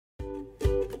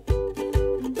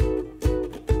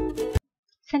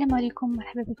السلام عليكم،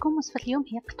 مرحبا بكم. وصفة اليوم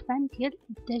هي قطبان ديال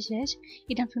الدجاج.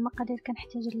 اذا في المقادير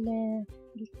كنحتاج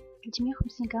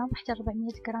 350 غرام حتى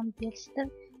 400 غرام ديال صدر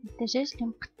الدجاج اللي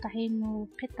مقطعين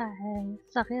وقطع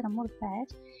صغيره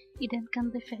مربعات. اذا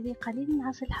كنضيف عليه قليل من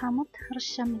عصير الحامض،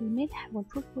 رشه من الملح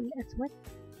والفلفل الاسود،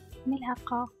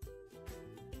 ملعقه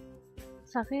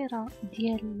صغيره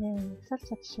ديال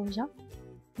صلصه الصوجا،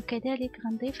 وكذلك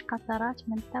غنضيف قطرات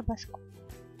من الطباسكو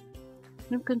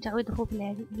ممكن تعوضه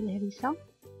بالهريسة،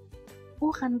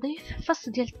 وغنضيف فص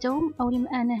ديال الثوم او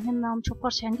انا هنا ما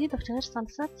متوفرش عندي، ضفت غير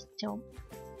صلصه الثوم.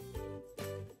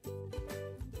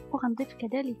 وغنضيف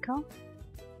كذلك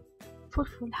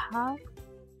فلفل حار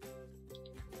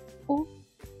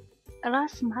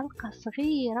وراس معلقه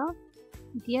صغيره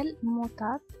ديال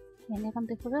الموطارد، يعني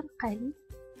غنضيف غير قليل.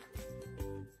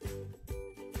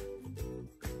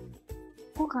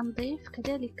 وغنضيف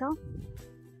كذلك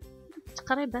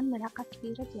تقريبا ملعقه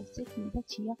كبيره ديال زيت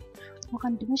نباتيه،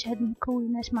 وغندمج هاد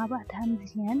المكونات مع بعضها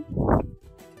مزيان،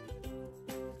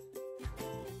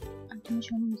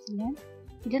 غندمجهم مزيان.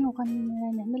 اذا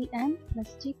وغنعمل الان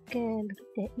بلاستيك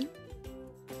الغذائي،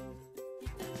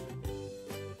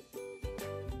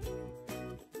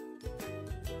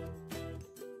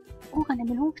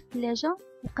 وغنعملهم في الثلاجه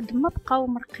وقد ما بقاو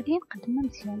مرقدين قد ما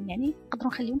مزيان، يعني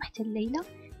نقدروا نخليهم حتى الليله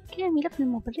كامله في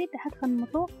المبرد عاد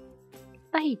غنمروا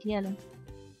الطهي ديالهم.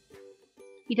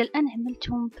 اذا الان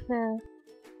عملتهم في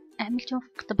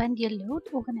قطبان ديال العود،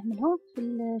 وغنعملهم في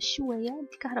الشوايه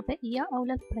الكهربائيه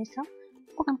اولا البريسه،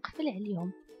 وغنقفل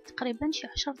عليهم تقريبا شي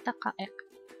 10 دقائق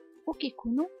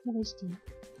وكيكونوا واجدين.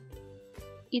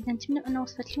 اذا نتمنى ان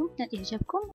وصفه اليوم تنال اعجابكم،